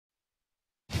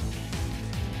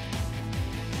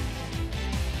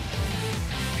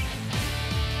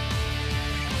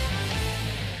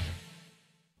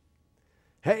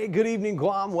Hey, good evening,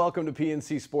 Guam. Welcome to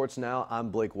PNC Sports Now. I'm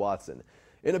Blake Watson.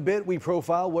 In a bit, we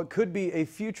profile what could be a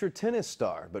future tennis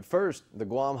star. But first, the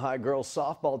Guam High girls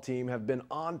softball team have been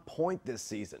on point this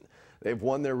season. They've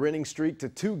won their winning streak to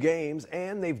 2 games,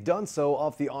 and they've done so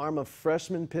off the arm of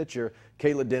freshman pitcher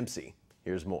Kayla Dempsey.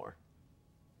 Here's more.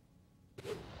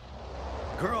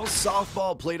 Girls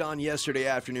softball played on yesterday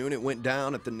afternoon. It went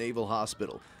down at the Naval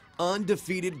Hospital.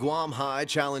 Undefeated Guam High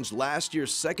challenged last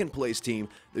year's second-place team,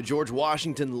 the George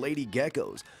Washington Lady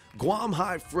Geckos. Guam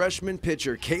High freshman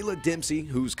pitcher Kayla Dempsey,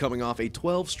 who's coming off a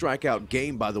 12-strikeout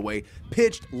game, by the way,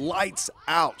 pitched lights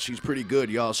out. She's pretty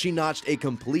good, y'all. She notched a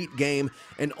complete game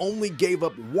and only gave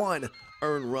up 1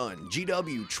 earned run.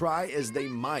 GW, try as they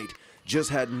might,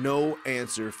 just had no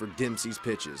answer for Dempsey's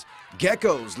pitches.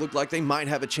 Geckos looked like they might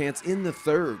have a chance in the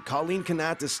third. Colleen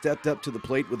Kanata stepped up to the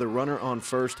plate with a runner on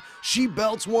first. She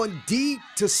belts one deep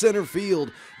to center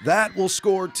field. That will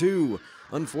score 2.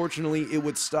 Unfortunately, it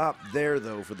would stop there,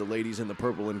 though, for the ladies in the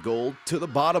purple and gold. To the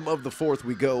bottom of the 4th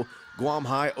we go. Guam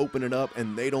High open it up,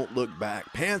 and they don't look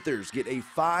back. Panthers get a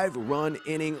 5-run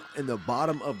inning in the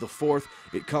bottom of the 4th.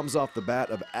 It comes off the bat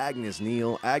of Agnes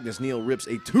Neal. Agnes Neal rips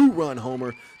a 2-run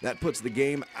homer. That puts the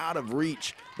game out of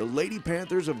reach. The Lady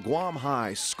Panthers of Guam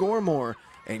High score more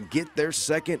and get their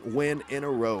 2nd win in a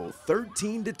row.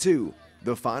 13-2,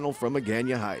 the final from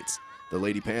Agana Heights. The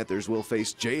Lady Panthers will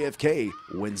face JFK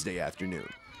Wednesday afternoon.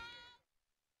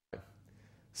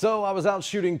 So I was out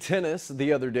shooting tennis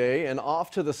the other day, and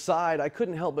off to the side, I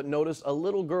couldn't help but notice a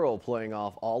little girl playing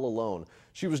off all alone.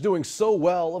 She was doing so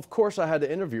well, of course I had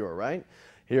to interview her, right?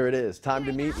 Here it is. Time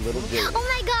to meet little Jaylee.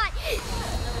 Oh my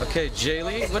God! Okay,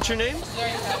 Jaylee, what's your name?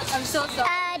 I'm so sorry.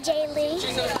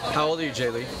 Jaylee. How old are you,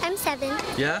 Jaylee? I'm 7.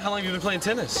 Yeah? How long have you been playing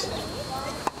tennis?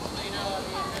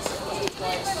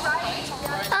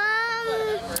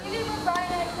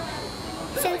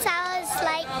 Since I was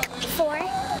like 4.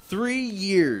 3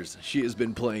 years she has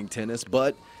been playing tennis,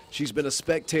 but she's been a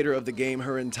spectator of the game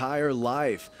her entire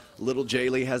life. Little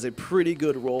Jaylee has a pretty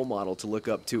good role model to look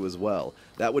up to as well.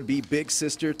 That would be big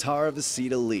sister Tara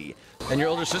Vasita Lee. And your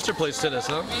older sister plays tennis,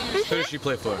 huh? Who does she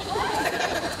play for?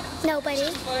 Nobody.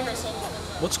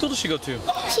 What school does she go to?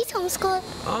 She's homeschooled.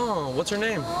 Oh, what's her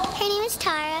name? Her name is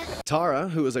Tara. Tara,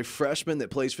 who is a freshman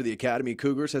that plays for the Academy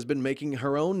Cougars, has been making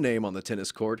her own name on the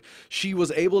tennis court. She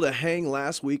was able to hang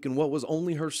last week in what was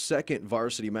only her 2nd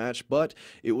varsity match, but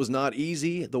it was not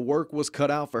easy. The work was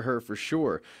cut out for her for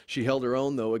sure. She held her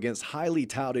own, though, against highly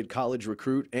touted college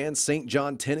recruit and St.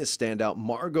 John tennis standout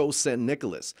Margot San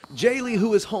Nicolas. Jaylee,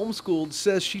 who is homeschooled,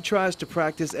 says she tries to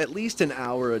practice at least an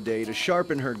hour a day to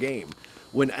sharpen her game.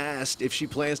 When asked if she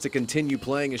plans to continue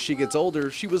playing as she gets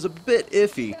older, she was a bit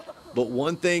iffy, but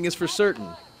one thing is for certain,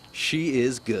 she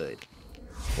is good.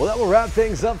 Well, that will wrap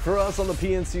things up for us on the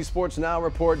PNC Sports Now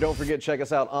report. Don't forget, check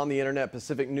us out on the internet,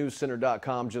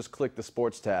 pacificnewscenter.com. Just click the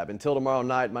sports tab. Until tomorrow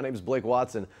night, my name is Blake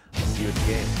Watson. I'll see you at the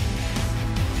game.